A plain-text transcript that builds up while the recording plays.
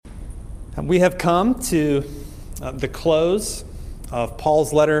We have come to the close of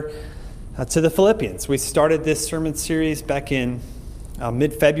Paul's letter to the Philippians. We started this sermon series back in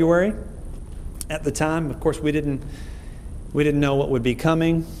mid-February. At the time, of course, we didn't know what would be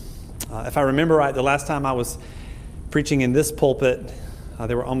coming. If I remember right, the last time I was preaching in this pulpit,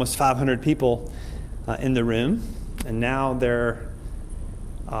 there were almost 500 people in the room, and now there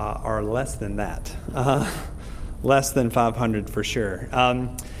are less than that. Less than 500 for sure.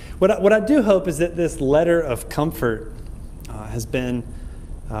 What I do hope is that this letter of comfort has been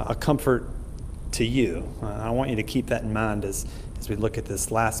a comfort to you. I want you to keep that in mind as we look at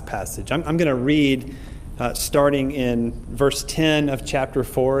this last passage. I'm going to read starting in verse 10 of chapter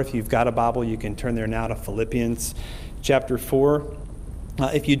 4. If you've got a Bible, you can turn there now to Philippians chapter 4.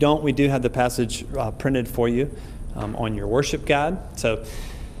 If you don't, we do have the passage printed for you on your worship guide. So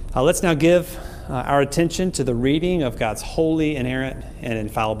let's now give our attention to the reading of God's holy, inerrant, and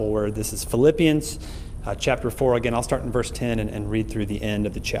infallible word. This is Philippians chapter 4. Again, I'll start in verse 10 and read through the end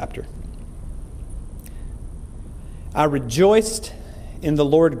of the chapter. I rejoiced in the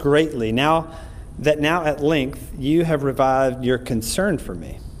Lord greatly, now at length you have revived your concern for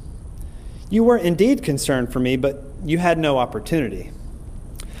me. You were indeed concerned for me, but you had no opportunity.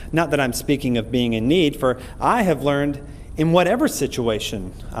 Not that I'm speaking of being in need, for I have learned in whatever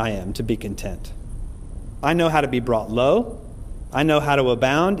situation I am to be content. I know how to be brought low. I know how to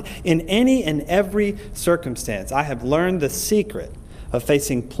abound. In any and every circumstance, I have learned the secret of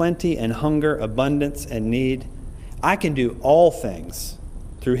facing plenty and hunger, abundance and need. I can do all things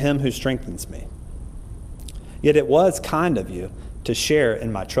through him who strengthens me. Yet it was kind of you to share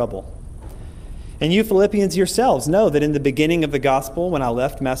in my trouble. And you Philippians yourselves know that in the beginning of the gospel, when I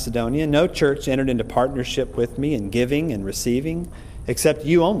left Macedonia, no church entered into partnership with me in giving and receiving, except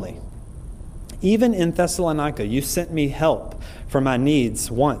you only. Even in Thessalonica, you sent me help for my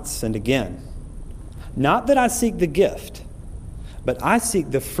needs once and again. Not that I seek the gift, but I seek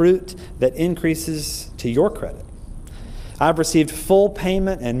the fruit that increases to your credit. I've received full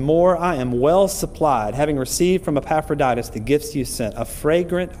payment and more. I am well supplied, having received from Epaphroditus the gifts you sent, a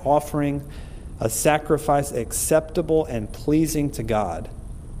fragrant offering, a sacrifice acceptable and pleasing to God.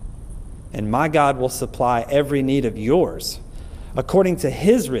 And my God will supply every need of yours according to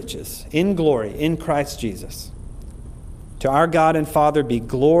his riches in glory in Christ Jesus. To our God and Father be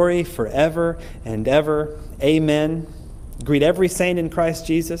glory forever and ever. Amen. Greet every saint in Christ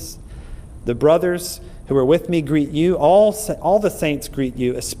Jesus. The brothers who are with me greet you. All the saints greet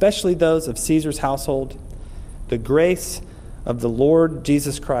you, especially those of Caesar's household. The grace of the Lord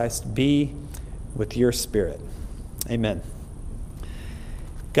Jesus Christ be with your spirit. Amen.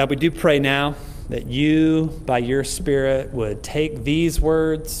 God, we do pray now that you, by your Spirit, would take these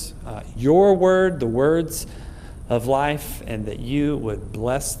words, your word, the words of life, and that you would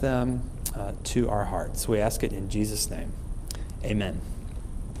bless them to our hearts. We ask it in Jesus' name. Amen.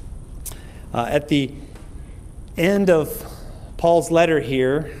 At the end of Paul's letter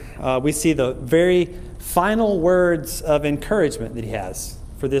here, we see the very final words of encouragement that he has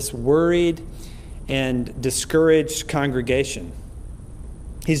for this worried and discouraged congregation.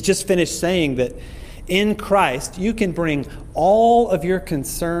 He's just finished saying that in Christ, you can bring all of your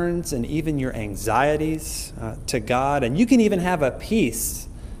concerns and even your anxieties to God, and you can even have a peace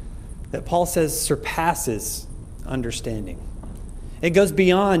that Paul says surpasses understanding. It goes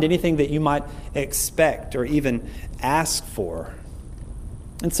beyond anything that you might expect or even ask for.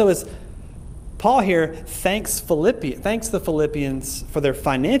 And so as Paul here thanks the Philippians for their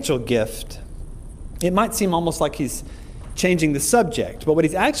financial gift, it might seem almost like he's changing the subject. But what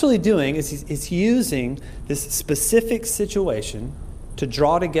he's actually doing is he's using this specific situation to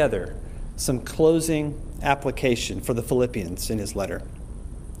draw together some closing application for the Philippians in his letter.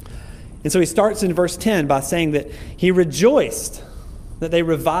 And so he starts in verse 10 by saying that he rejoiced that they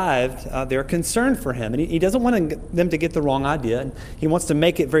revived their concern for him. And he doesn't want them to get the wrong idea. And he wants to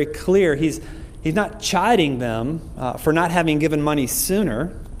make it very clear. He's not chiding them for not having given money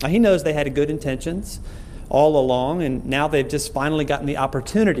sooner. He knows they had good intentions all along, and now they've just finally gotten the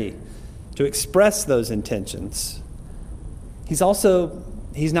opportunity to express those intentions. He's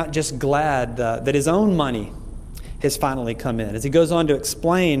not just glad that his own money has finally come in. As he goes on to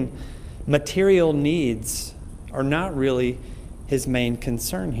explain, material needs are not really his main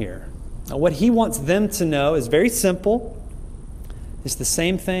concern here. Now, what he wants them to know is very simple. It's the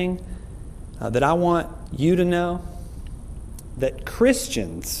same thing that I want you to know, that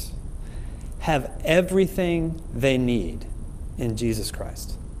Christians have everything they need in Jesus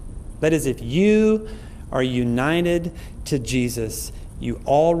Christ. That is, if you are united to Jesus, you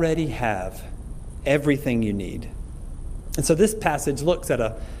already have everything you need. And so this passage looks at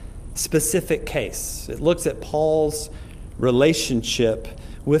specific case. It looks at Paul's relationship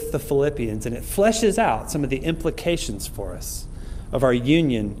with the Philippians, and it fleshes out some of the implications for us of our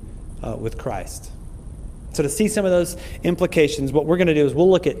union with Christ. So to see some of those implications, what we're going to do is we'll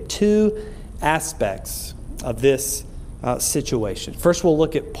look at two aspects of this situation. First, we'll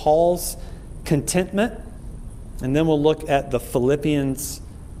look at Paul's contentment, and then we'll look at the Philippians'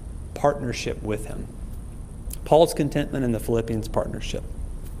 partnership with him. Paul's contentment and the Philippians' partnership.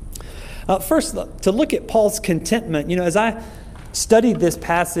 First, to look at Paul's contentment, as I studied this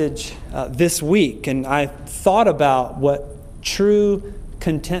passage this week, and I thought about what true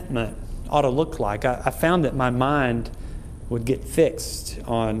contentment ought to look like, I found that my mind would get fixed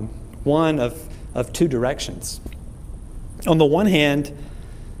on one of two directions. On the one hand,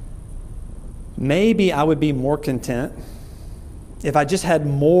 maybe I would be more content if I just had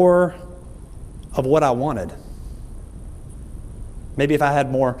more of what I wanted. Maybe if I had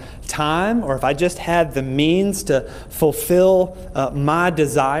more time, or if I just had the means to fulfill my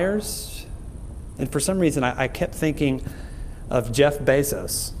desires. And for some reason, I kept thinking of Jeff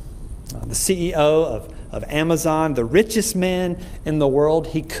Bezos, the CEO of Amazon, the richest man in the world.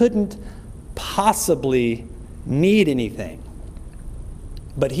 He couldn't possibly need anything,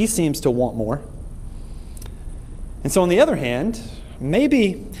 but he seems to want more. And so on the other hand,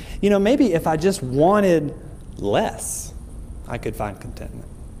 maybe if I just wanted less, I could find contentment.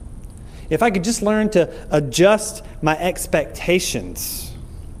 If I could just learn to adjust my expectations.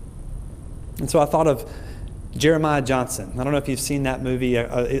 And so I thought of Jeremiah Johnson. I don't know if you've seen that movie,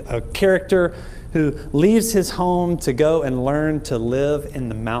 a character who leaves his home to go and learn to live in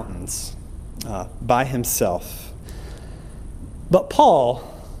the mountains by himself. But Paul,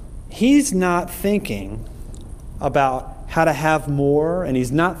 he's not thinking about how to have more, and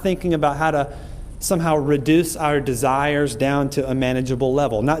he's not thinking about how to somehow reduce our desires down to a manageable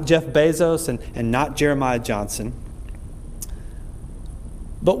level. Not Jeff Bezos and not Jeremiah Johnson.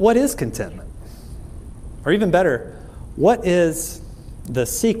 But what is contentment? Or even better, what is the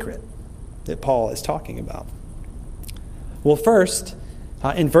secret that Paul is talking about? Well, first,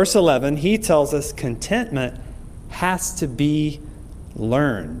 in verse 11, he tells us contentment has to be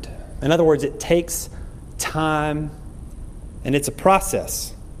learned. In other words, it takes time, and it's a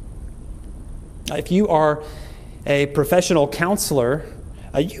process. If you are a professional counselor,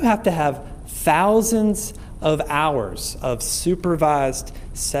 you have to have thousands of hours of supervised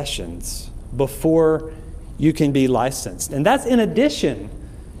sessions before you can be licensed. And that's in addition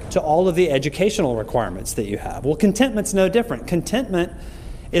to all of the educational requirements that you have. Well, contentment's no different. Contentment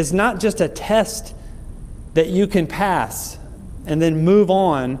is not just a test that you can pass and then move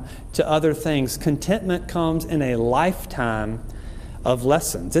on to other things. Contentment comes in a lifetime of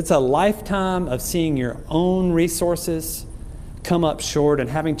lessons. It's a lifetime of seeing your own resources come up short and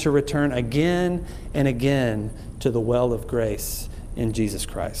having to return again and again to the well of grace in Jesus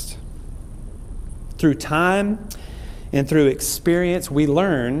Christ. Through time and through experience, we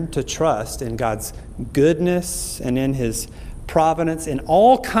learn to trust in God's goodness and in His providence in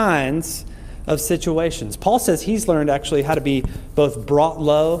all kinds of situations. Paul says he's learned actually how to be both brought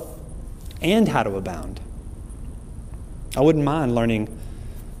low and how to abound. I wouldn't mind learning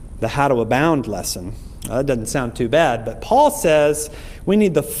the how to abound lesson. That doesn't sound too bad, but Paul says we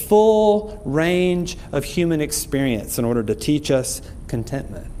need the full range of human experience in order to teach us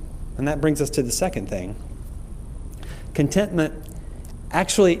contentment. And that brings us to the second thing. Contentment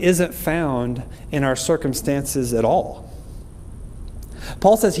actually isn't found in our circumstances at all.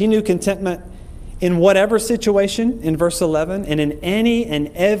 Paul says he knew contentment in whatever situation in verse 11, and in any and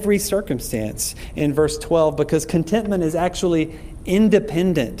every circumstance in verse 12, because contentment is actually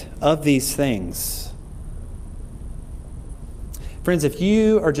independent of these things. Friends, if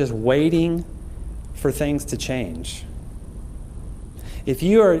you are just waiting for things to change, if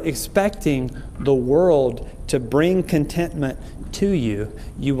you are expecting the world to bring contentment to you,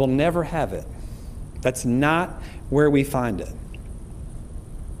 you will never have it. That's not where we find it.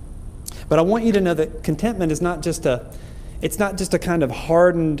 But I want you to know that contentment is not just a kind of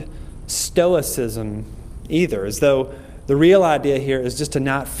hardened stoicism either, as though the real idea here is just to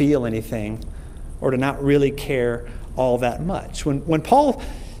not feel anything or to not really care all that much. When Paul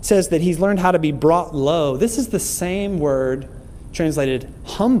says that he's learned how to be brought low, this is the same word translated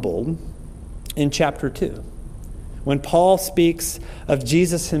humbled in chapter 2. When Paul speaks of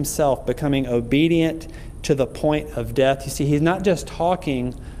Jesus himself becoming obedient to the point of death, you see, he's not just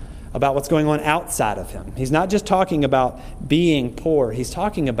talking about what's going on outside of him. He's not just talking about being poor. He's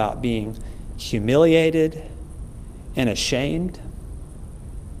talking about being humiliated and ashamed.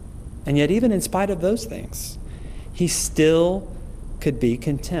 And yet, even in spite of those things, he still could be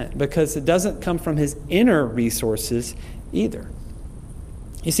content because it doesn't come from his inner resources either.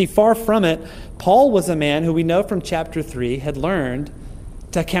 You see, far from it, Paul was a man who we know from chapter 3 had learned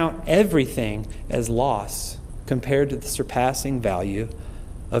to count everything as loss compared to the surpassing value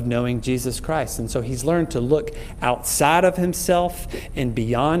of knowing Jesus Christ. And so he's learned to look outside of himself and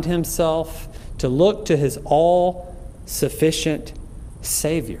beyond himself, to look to his all-sufficient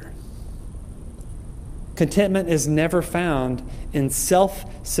Savior. Contentment is never found in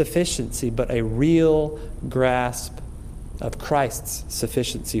self-sufficiency, but a real grasp of Christ's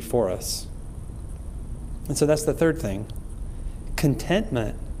sufficiency for us. And so that's the third thing.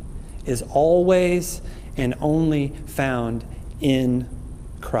 Contentment is always and only found in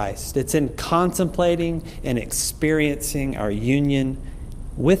Christ. It's in contemplating and experiencing our union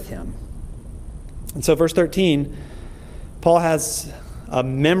with him. And so verse 13, Paul has a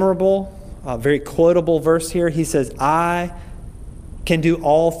memorable, very quotable verse here. He says, I can do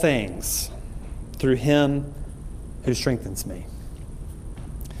all things through him who strengthens me.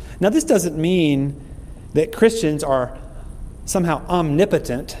 Now, this doesn't mean that Christians are somehow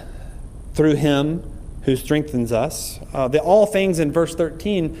omnipotent through him who strengthens us. The all things in verse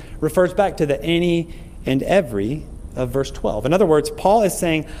 13 refers back to the any and every of verse 12. In other words, Paul is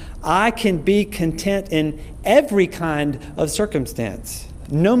saying, I can be content in every kind of circumstance,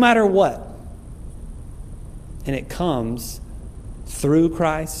 no matter what. And it comes through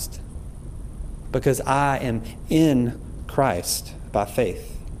Christ because I am in Christ by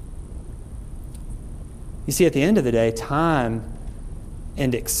faith. You see, at the end of the day, time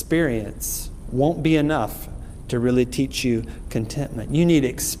and experience won't be enough to really teach you contentment. You need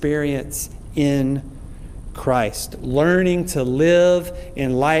experience in Christ, learning to live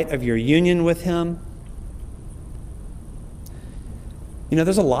in light of your union with him. You know,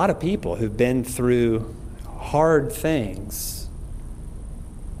 there's a lot of people who've been through hard things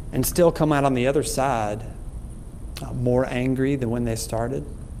and still come out on the other side more angry than when they started,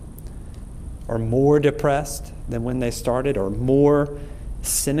 or more depressed than when they started, or more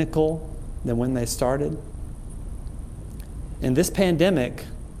cynical than when they started. And this pandemic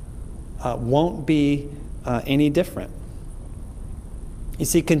won't be any different. You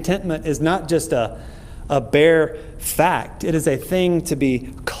see, contentment is not just a bare fact. It is a thing to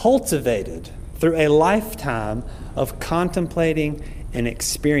be cultivated through a lifetime of contemplating and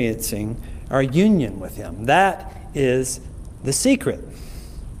experiencing our union with him. That is the secret.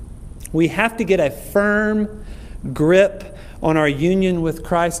 We have to get a firm grip on our union with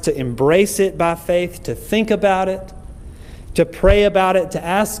Christ, to embrace it by faith, to think about it, to pray about it, to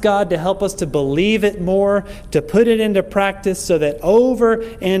ask God to help us to believe it more, to put it into practice so that over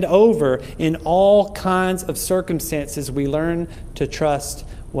and over in all kinds of circumstances we learn to trust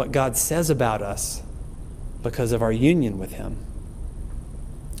what God says about us because of our union with him.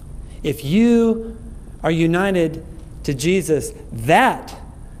 If you are united to Jesus, that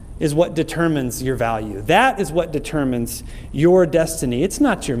is what determines your value. That is what determines your destiny. It's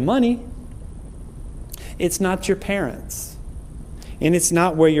not your money. It's not your parents. And it's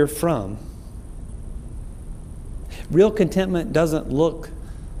not where you're from. Real contentment doesn't look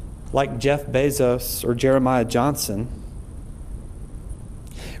like Jeff Bezos or Jeremiah Johnson.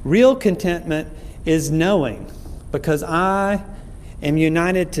 Real contentment is knowing, because I am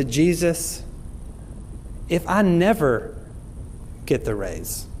united to Jesus, if I never get the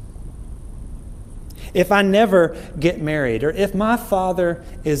raise, if I never get married, or if my father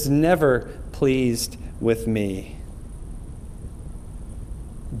is never pleased with me,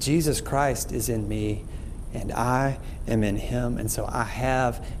 Jesus Christ is in me and I am in him, and so I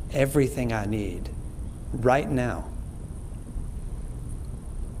have everything I need right now.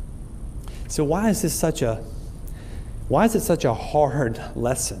 So why is it such a hard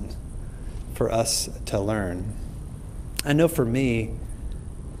lesson for us to learn? I know for me,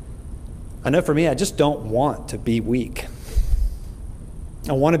 I just don't want to be weak.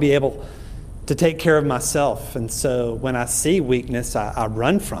 I want to be able to take care of myself. And so when I see weakness, I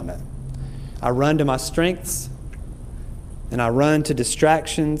run from it. I run to my strengths, and I run to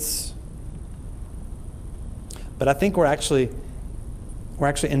distractions. But I think we're actually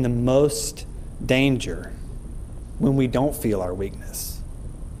in the most danger when we don't feel our weakness.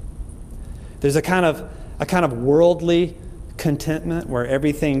 There's a kind of worldly contentment where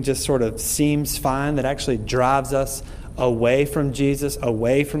everything just sort of seems fine that actually drives us away from Jesus,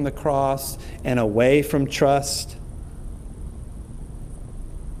 away from the cross, and away from trust.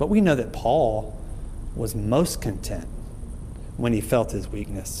 But we know that Paul was most content when he felt his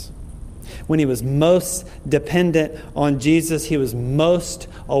weakness. When he was most dependent on Jesus, he was most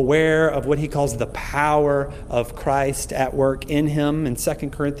aware of what he calls the power of Christ at work in him. In 2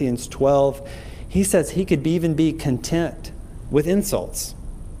 Corinthians 12, he says he could even be content with insults,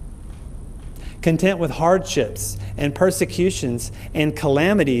 content with hardships and persecutions and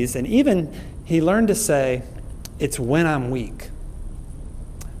calamities. And even he learned to say, it's when I'm weak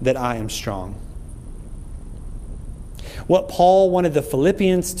that I am strong. What Paul wanted the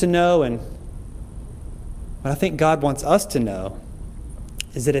Philippians to know, and what I think God wants us to know,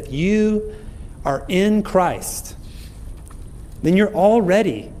 is that if you are in Christ, then you're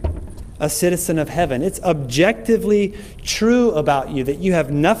already a citizen of heaven. It's objectively true about you that you have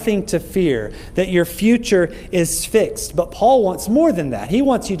nothing to fear, that your future is fixed. But Paul wants more than that. He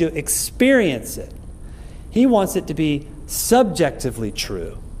wants you to experience it. He wants it to be subjectively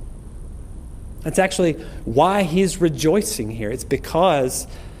true. That's actually why he's rejoicing here. It's because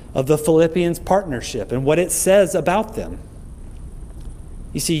of the Philippians' partnership and what it says about them.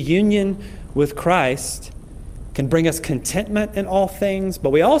 You see, union with Christ can bring us contentment in all things,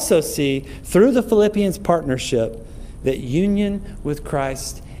 but we also see through the Philippians' partnership that union with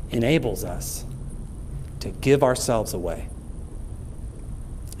Christ enables us to give ourselves away.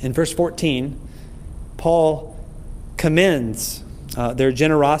 In verse 14, Paul commends their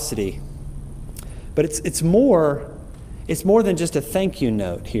generosity. But it's more than just a thank you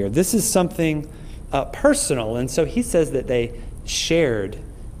note here. This is something personal. And so he says that they shared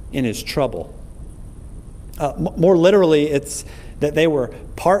in his trouble. More literally, it's that they were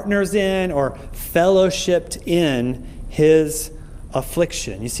partners in or fellowshipped in his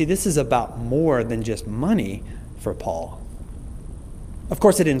affliction. You see, this is about more than just money for Paul. Of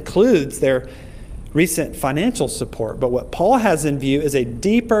course, it includes their recent financial support. But what Paul has in view is a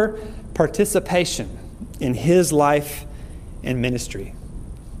deeper participation in his life and ministry.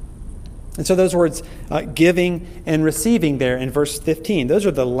 And so those words, giving and receiving there in verse 15, those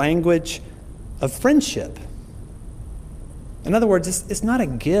are the language of friendship. In other words, it's not a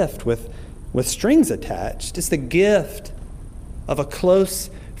gift with strings attached. It's the gift of a close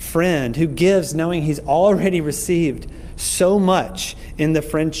friend who gives knowing he's already received so much in the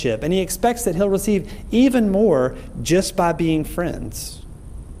friendship. And he expects that he'll receive even more just by being friends.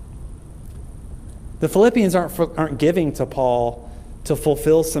 The Philippians aren't giving to Paul to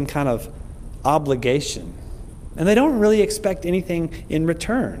fulfill some kind of obligation. And they don't really expect anything in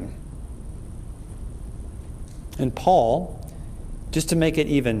return. And Paul, just to make it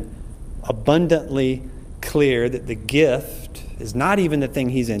even abundantly clear that the gift is not even the thing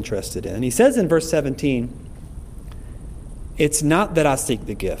he's interested in, he says in verse 17, it's not that I seek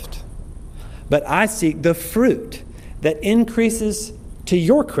the gift, but I seek the fruit that increases to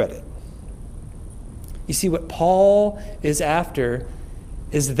your credit. You see, what Paul is after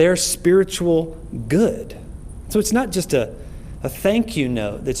is their spiritual good. So it's not just a thank you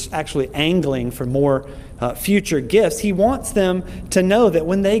note that's actually angling for more future gifts. He wants them to know that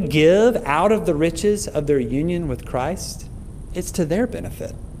when they give out of the riches of their union with Christ, it's to their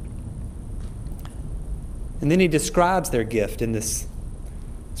benefit. And then he describes their gift in this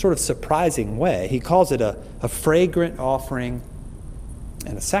sort of surprising way. He calls it a fragrant offering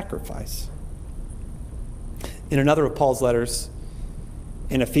and a sacrifice. In another of Paul's letters,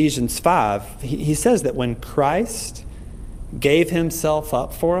 in Ephesians 5, he says that when Christ gave himself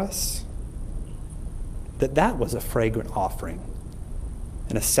up for us, that was a fragrant offering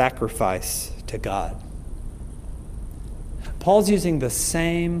and a sacrifice to God. Paul's using the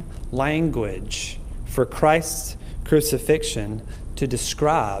same language for Christ's crucifixion to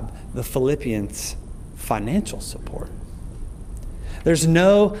describe the Philippians' financial support. There's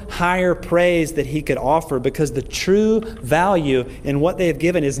no higher praise that he could offer because the true value in what they have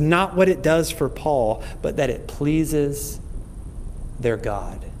given is not what it does for Paul, but that it pleases their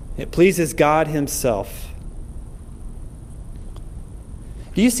God. It pleases God himself.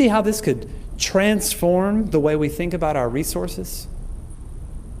 Do you see how this could transform the way we think about our resources?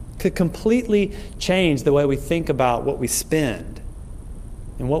 Could completely change the way we think about what we spend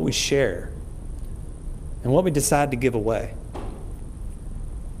and what we share and what we decide to give away.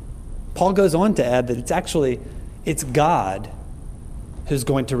 Paul goes on to add that it's God who's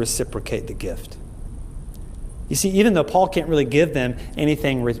going to reciprocate the gift. You see, even though Paul can't really give them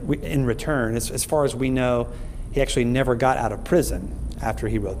anything in return, as far as we know, he actually never got out of prison after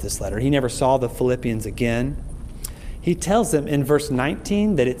he wrote this letter. He never saw the Philippians again. He tells them in verse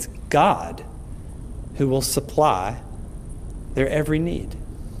 19 that it's God who will supply their every need.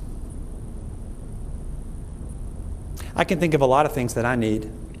 I can think of a lot of things that I need.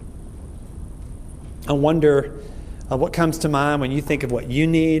 I wonder what comes to mind when you think of what you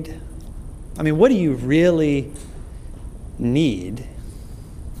need. I mean, what do you really need?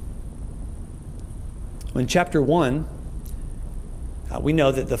 Well, in chapter 1, we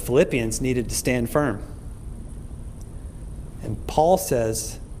know that the Philippians needed to stand firm. And Paul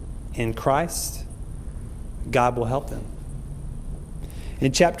says, in Christ, God will help them.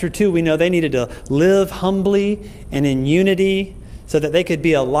 In chapter 2, we know they needed to live humbly and in unity so that they could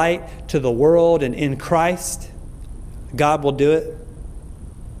be a light to the world, and in Christ, God will do it.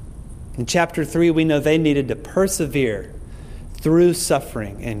 In chapter 3, we know they needed to persevere through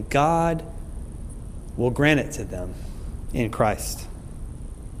suffering, and God will grant it to them in Christ.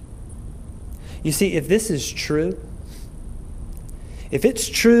 You see, if this is true, if it's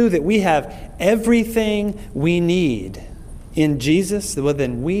true that we have everything we need in Jesus, well,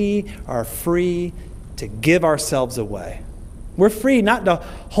 then we are free to give ourselves away. We're free not to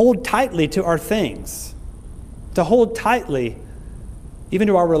hold tightly to our things, to hold tightly even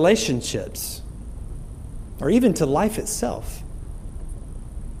to our relationships, or even to life itself.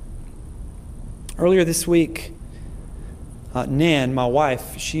 Earlier this week, Nan, my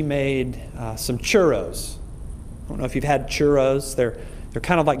wife, she made some churros. I don't know if you've had churros. They're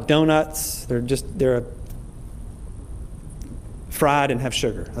kind of like donuts. They're fried and have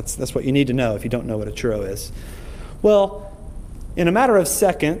sugar. That's what you need to know if you don't know what a churro is. Well, in a matter of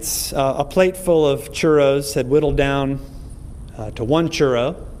seconds, a plate full of churros had whittled down to one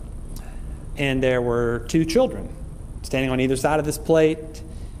churro, and there were two children standing on either side of this plate.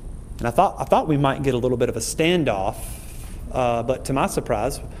 And I thought we might get a little bit of a standoff, but to my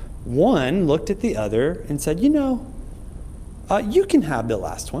surprise, one looked at the other and said, you can have the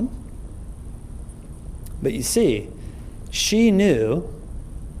last one. But you see, she knew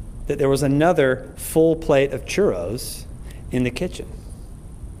that there was another full plate of churros in the kitchen.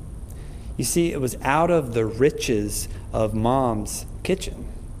 You see, it was out of the riches of Mom's kitchen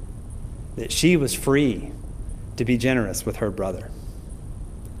that she was free to be generous with her brother.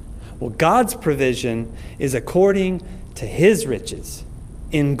 Well, God's provision is according to His riches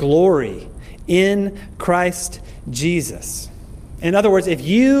in glory in Christ Jesus. In other words, if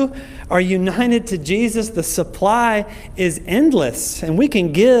you are united to Jesus, the supply is endless, and we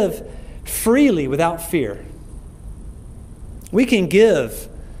can give freely without fear. We can give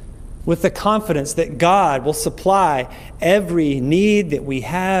with the confidence that God will supply every need that we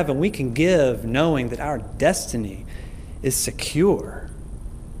have, and we can give knowing that our destiny is secure.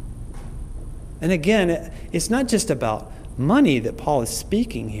 And again, it's not just about money that Paul is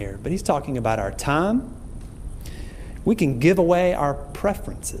speaking here, but he's talking about our time. We can give away our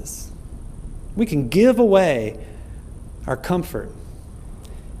preferences. We can give away our comfort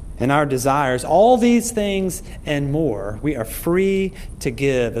and our desires. All these things and more, we are free to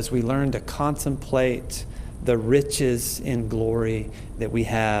give as we learn to contemplate the riches in glory that we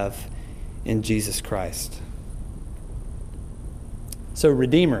have in Jesus Christ. So,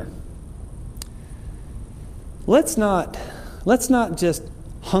 Redeemer, let's not just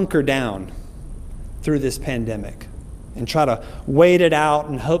hunker down through this pandemic and try to wait it out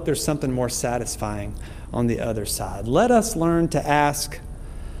and hope there's something more satisfying on the other side. Let us learn to ask,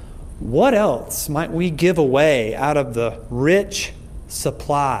 what else might we give away out of the rich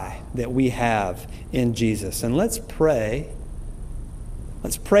supply that we have in Jesus? And let's pray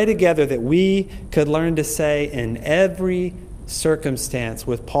together that we could learn to say in every circumstance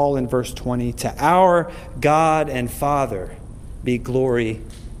with Paul in verse 20, to our God and Father be glory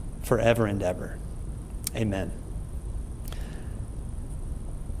forever and ever. Amen.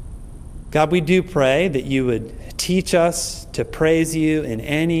 God, we do pray that you would teach us to praise you in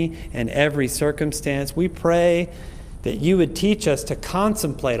any and every circumstance. We pray that you would teach us to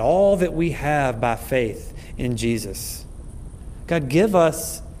contemplate all that we have by faith in Jesus. God, give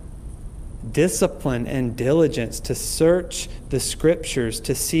us discipline and diligence to search the Scriptures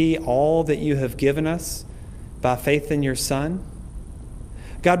to see all that you have given us by faith in your Son.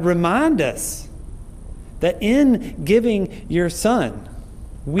 God, remind us that in giving your Son,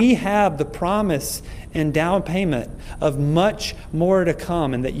 we have the promise and down payment of much more to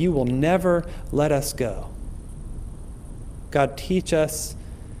come, and that you will never let us go. God, teach us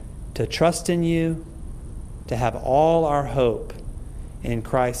to trust in you, to have all our hope in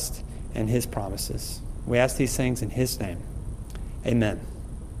Christ and his promises. We ask these things in his name. Amen.